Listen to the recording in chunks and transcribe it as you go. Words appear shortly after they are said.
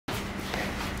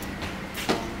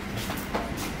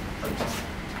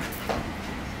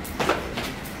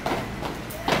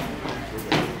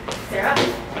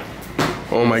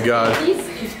Oh my god.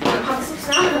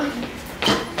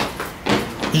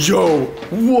 Yo,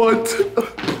 what?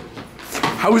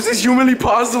 How is this humanly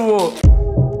possible?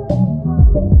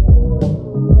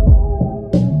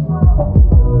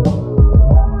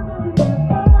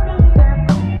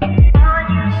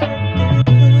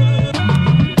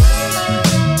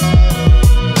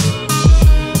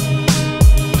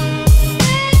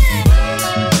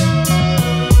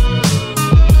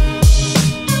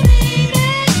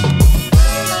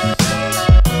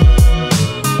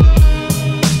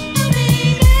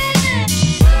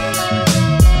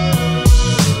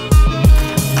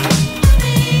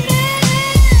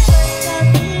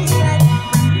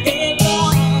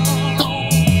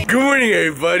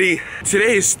 Everybody,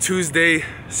 today is Tuesday.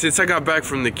 Since I got back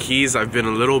from the Keys, I've been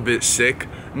a little bit sick.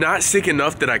 Not sick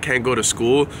enough that I can't go to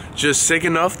school, just sick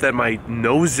enough that my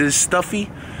nose is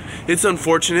stuffy. It's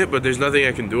unfortunate, but there's nothing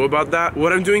I can do about that.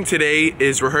 What I'm doing today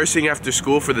is rehearsing after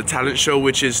school for the talent show,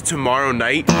 which is tomorrow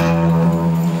night.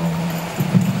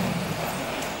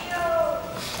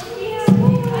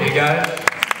 Hey guys.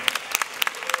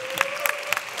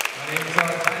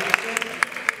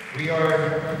 We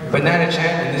are Banana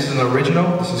Chan, and this is an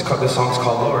original. This song's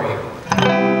called Lower You.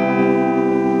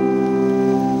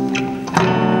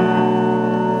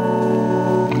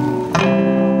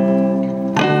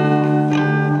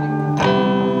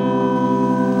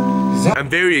 I'm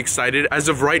very excited. As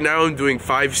of right now, I'm doing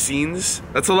 5 scenes.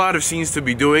 That's a lot of scenes to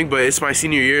be doing, but it's my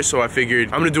senior year, so I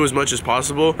figured I'm gonna do as much as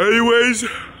possible. Anyways,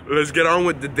 let's get on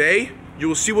with the day. You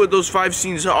will see what those 5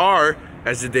 scenes are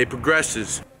as the day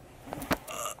progresses.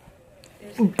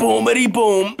 Boomity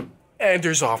boom.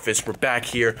 Anders' office, we're back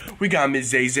here. We got Ms.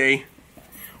 Zay.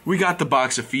 We got the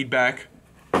box of feedback.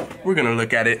 We're gonna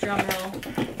look at it. Drum roll.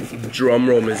 Drum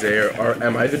roll, Ms. Zay.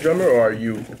 Am I the drummer or are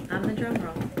you? I'm the drum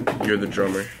roll. You're the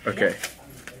drummer. Okay.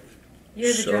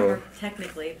 You're the drummer,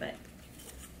 technically, but...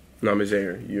 No, Ms. Zay,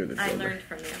 you're the drummer. I learned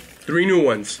from you. 3 new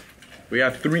ones. We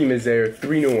have 3, Ms. Zay.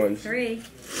 3 new ones. 3.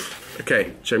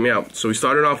 Okay, check me out. So we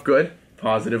started off good.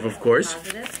 Positive, of course.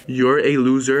 Positive. You're a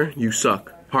loser. You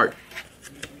suck. Heart.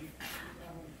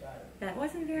 That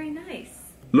wasn't very nice.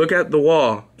 Look at the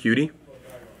wall, cutie.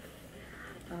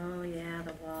 Oh, yeah,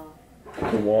 the wall.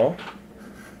 The wall?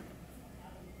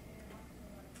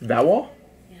 That wall?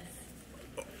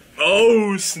 Yes.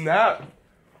 Oh, snap.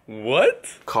 What?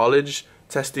 College,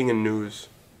 testing, and news.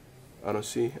 I don't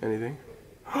see anything.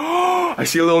 I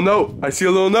see a little note. I see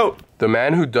a little note. The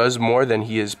man who does more than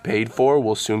he is paid for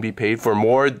will soon be paid for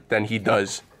more than he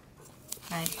does.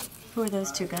 Right. Who are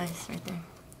those 2 guys right there?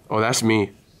 Oh, that's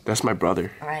me. That's my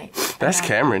brother. All right. That's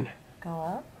Cameron. Go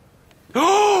up.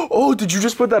 Oh, did you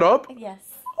just put that up? Yes.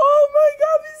 Oh my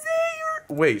god, Ms.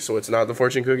 Zay. Wait, so it's not the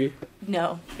fortune cookie?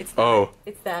 No, it's not. Oh.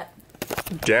 It's that.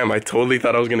 Damn, I totally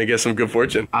thought I was gonna get some good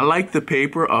fortune. I like the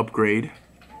paper upgrade.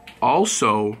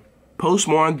 Also, post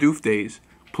more on DOOF Days.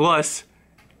 Plus,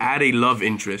 add a love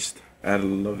interest. Add a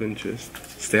love interest.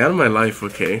 Stay out of my life,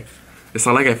 okay? It's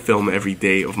not like I film every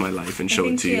day of my life and show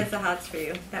it to you. I think she has the hots for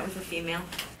you. That was a female.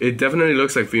 It definitely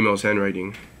looks like female's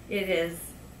handwriting. It is.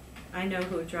 I know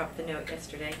who dropped the note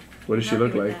yesterday. What does she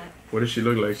look like? What does she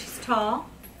look like? She's tall.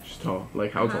 She's tall.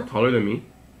 Like how tall? Taller than me?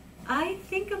 I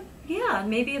think, yeah,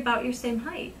 maybe about your same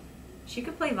height. She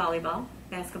could play volleyball,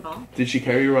 basketball. Did she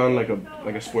carry around like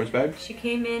a sports bag? She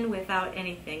came in without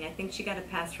anything. I think she got a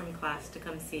pass from class to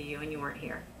come see you and you weren't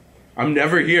here. I'm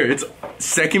never here. It's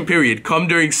second period. Come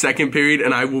during second period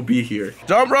and I will be here.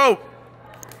 Jumprope!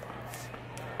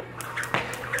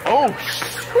 Oh,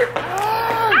 shit.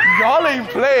 Y'all ain't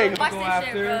playing. Watch this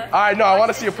shit, bro. Alright, no, I want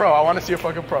to see a pro. I want to see a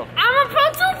fucking pro. I'm a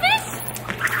pro too, bitch.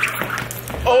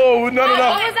 Oh, no, no,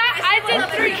 no. What was that? I did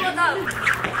 3.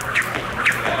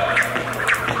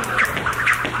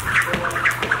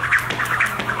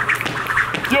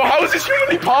 Yo, how is this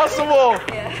humanly possible?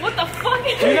 What the fuck?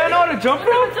 Do you not know how to jump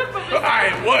rope?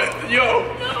 Alright, what? Yo.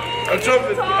 I'm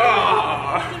jumping.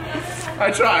 Ah,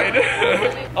 I tried.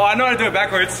 Oh, I know how to do it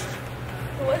backwards.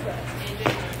 What was that?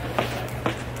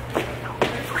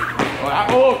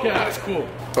 Oh, okay, that's cool.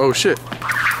 Oh, shit.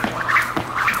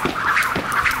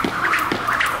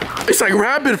 It's like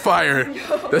rapid fire.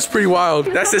 That's pretty wild.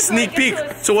 That's a sneak peek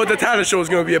to what the talent show is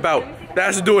going to be about. That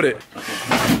has to do with it.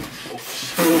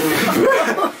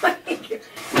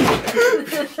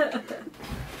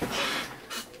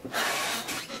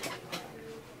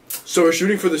 So we're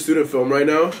shooting for the student film right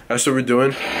now. That's what we're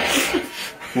doing.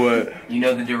 What? You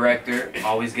know the director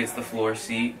always gets the floor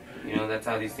seat. You know that's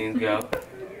how these things go.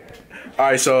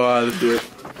 Alright, so let's do it.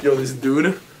 Yo, this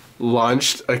dude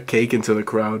launched a cake into the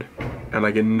crowd and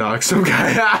like it knocked some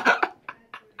guy out.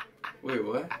 Wait,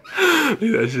 what? Look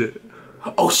at that shit.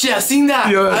 Oh shit, I've seen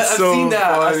that. Yo, I've that's so seen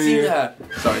that. I've funny. seen that.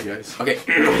 Sorry, guys. Okay.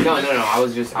 No. I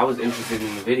was interested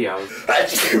in the video.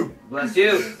 Bless you. Bless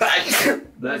you.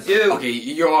 Okay,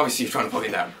 you're obviously trying to plug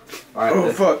it down. All right.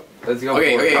 Oh, fuck. Let's go.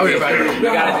 Okay. We got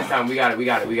it this time. We got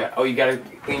it. Oh, you gotta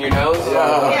clean your nose?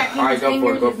 Yeah, All right,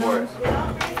 go for it.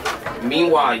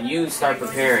 Meanwhile, you start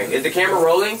preparing. Is the camera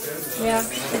rolling? Yeah.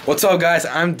 What's up, guys?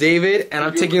 I'm David, and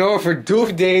I'm taking over for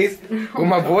DOOF Days with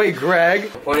my boy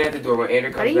Greg. Pointing at the door. When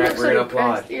Andrew How do comes you back, look we're so gonna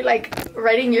depressed? applaud. You're like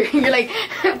writing your, you're like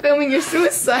filming your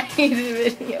suicide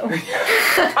video.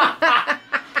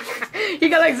 You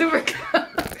got like super.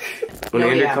 When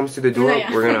Andrew comes to the door,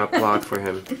 Yeah. we're gonna applaud for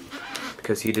him.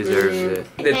 Because he deserves it.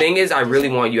 The thing is, I really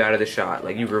want you out of the shot.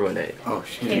 Like, you ruined it. Oh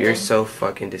shit. You're so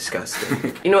fucking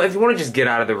disgusting. You know, if you want to just get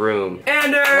out of the room.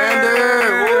 Ander!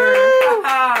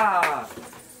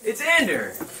 It's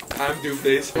Ander! I'm DOOF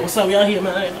Days. What's up, y'all here,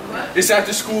 man? It's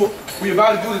after school. We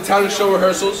about to do the talent show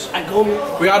rehearsals. I go,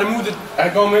 man. We gotta move the... I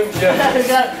go, man. Yeah. You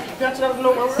got to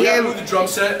know my We gotta move the drum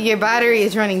set. Your battery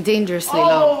is running dangerously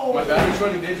low. My battery's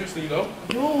running dangerously low.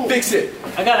 Fix it.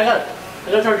 I got it. I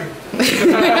got charge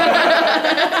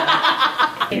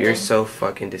you. You're so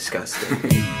fucking disgusting.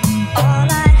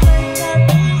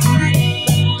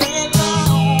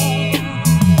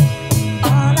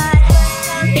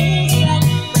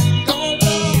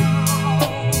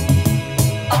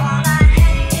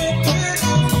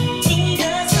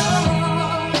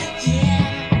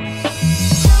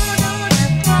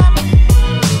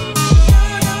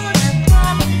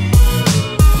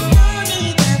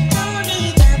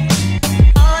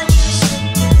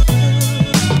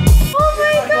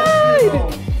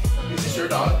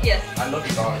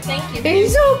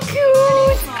 He's so cute.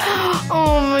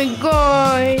 Oh my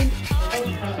god.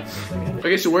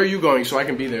 Okay, so where are you going so I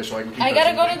can be there so I can keep I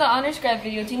gotta go to the honors grad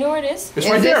video. Do you know where it is? It's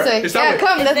right there. It's that way.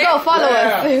 Come, let's go. Follow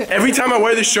us. Every time I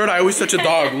wear this shirt, I always touch a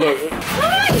dog. Look. Look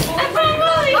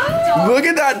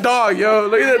at that dog, yo.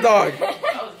 Look at that dog.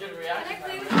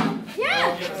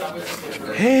 Yeah.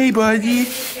 Hey, buddy.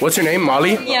 What's her name?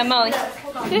 Molly? Yeah, Molly.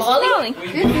 This is Molly.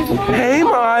 Hey,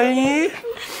 Molly.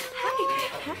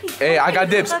 Hey, I got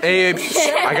dips. Hey,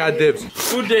 I got dips.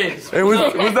 Food Days. Hey,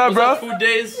 what's that, bro? Food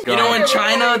Days. You know, in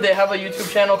China, they have a YouTube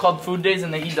channel called Food Days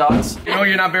and they eat dogs. You know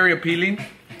you're not very appealing?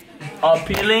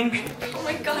 Peeling. Oh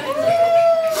my god.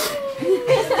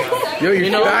 Yo,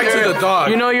 you're back to the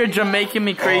dog. You know you're Jamaican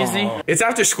me crazy. It's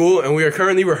after school and we are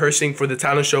currently rehearsing for the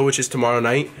talent show, which is tomorrow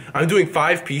night. I'm doing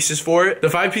 5 pieces for it. The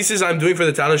 5 pieces I'm doing for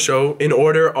the talent show in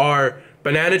order are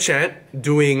Banana Chant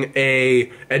doing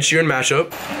a Ed Sheeran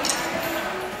Mash-up.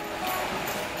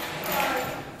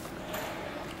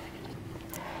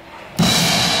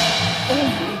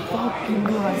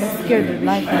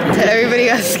 Everybody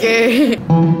got scared.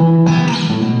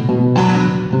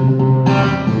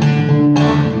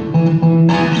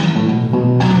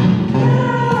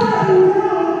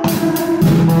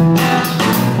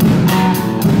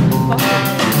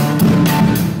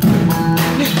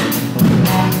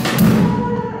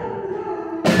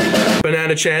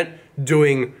 Banana Chant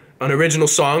doing an original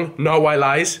song, not White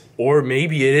Lies, or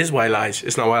maybe it is White Lies.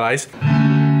 It's not White Lies.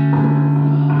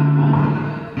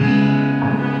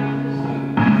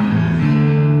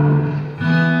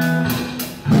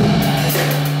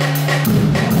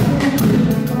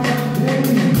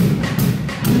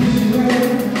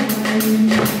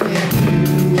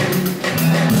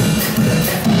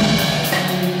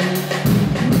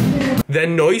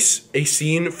 Then Noice, a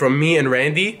scene from me and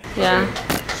Randy. Yeah.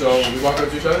 So we walk up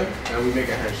to each other and we make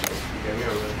a handshake. You get me?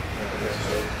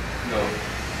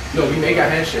 No, we make a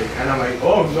handshake and I'm like,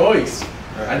 oh, Noice.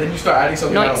 And then you start adding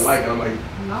something I don't like and I'm like,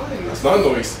 that's not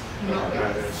Noice.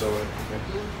 So,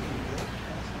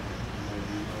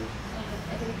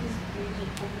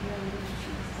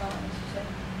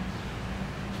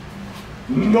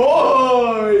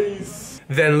 Noice.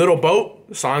 Then Little Boat,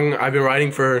 a song I've been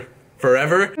writing for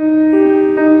forever.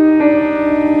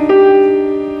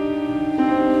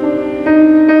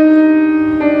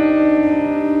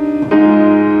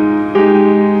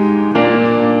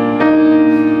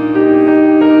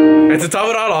 And to top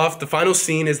it all off, the final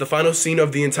scene is the final scene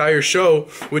of the entire show,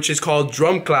 which is called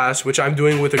Drum Class, which I'm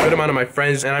doing with a good amount of my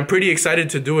friends, and I'm pretty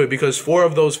excited to do it because 4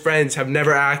 of those friends have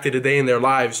never acted a day in their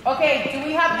lives. Okay, do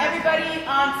we have everybody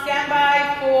on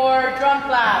standby for drum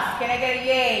class? Can I get a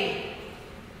yay?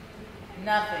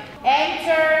 Nothing.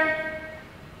 Enter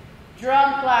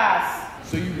drum class.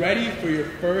 So you ready for your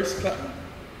first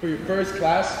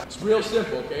class? It's real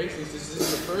simple, okay? Since this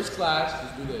is your first class,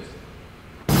 just do this.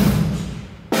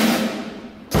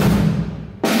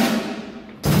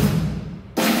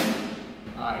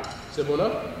 Alright, simple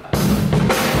enough?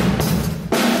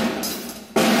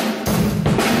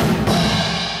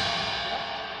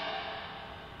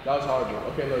 That was horrible.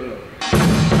 Okay, look.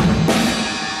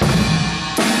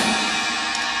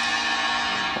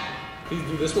 Please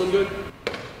do this one good.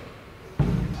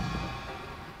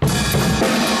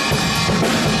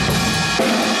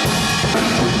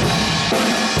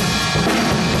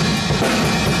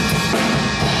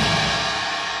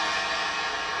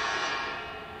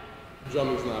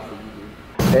 Drumming's not for you,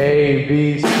 dude. A,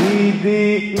 B, C, D,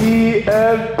 E,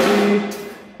 F, G,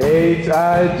 H,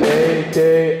 I, J,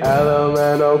 K, L, M,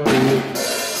 N, O, P,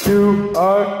 Q,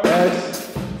 R,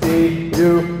 S, T,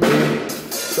 U, V,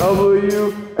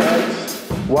 W,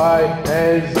 X, Y,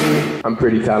 and Z. I'm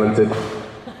pretty talented.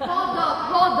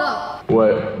 Hold up.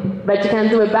 What? Bet you can't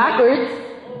do it backwards.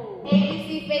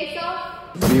 ABC face off.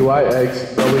 C, Y,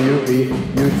 X, W, V,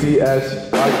 U, T,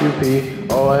 S, Y, Q, P,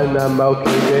 O, N, M, L, K,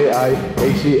 J, I,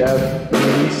 H, E, F,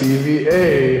 E, C, V,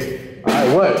 A.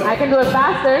 Alright, what? I can do it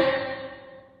faster.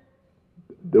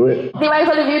 Do it. D, Y,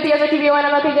 W, U, T, S, Y, Q, P, O, N,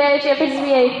 M, L, K, J, H, E, F, H, C,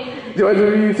 V, A. Do I do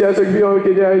U, T, S, Y, Q, O,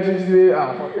 K, J, H, H, V, A?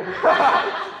 Ah,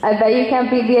 fuck. I bet you can't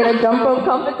beat me in a jump rope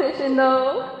competition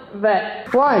though. Bet.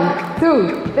 1,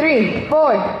 2, 3,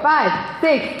 4, 5,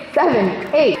 6,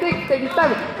 7, 8, 6,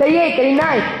 37, 38,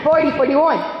 39, 40,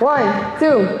 41. 1,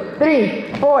 2,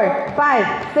 3, 4,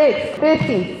 5, 6,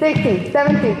 15, 16,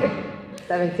 17,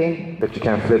 17. Bet you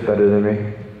can't flip better than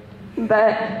me.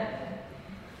 Bet.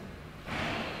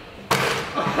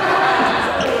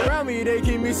 Around me, they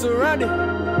keep me surrounded. Who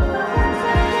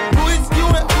is you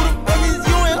and who the fuck is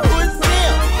you and who is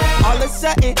him? All of a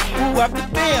sudden, who after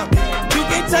them? You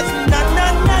can't touch me, nah.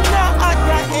 I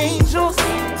got angels.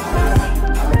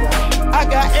 I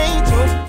got angels.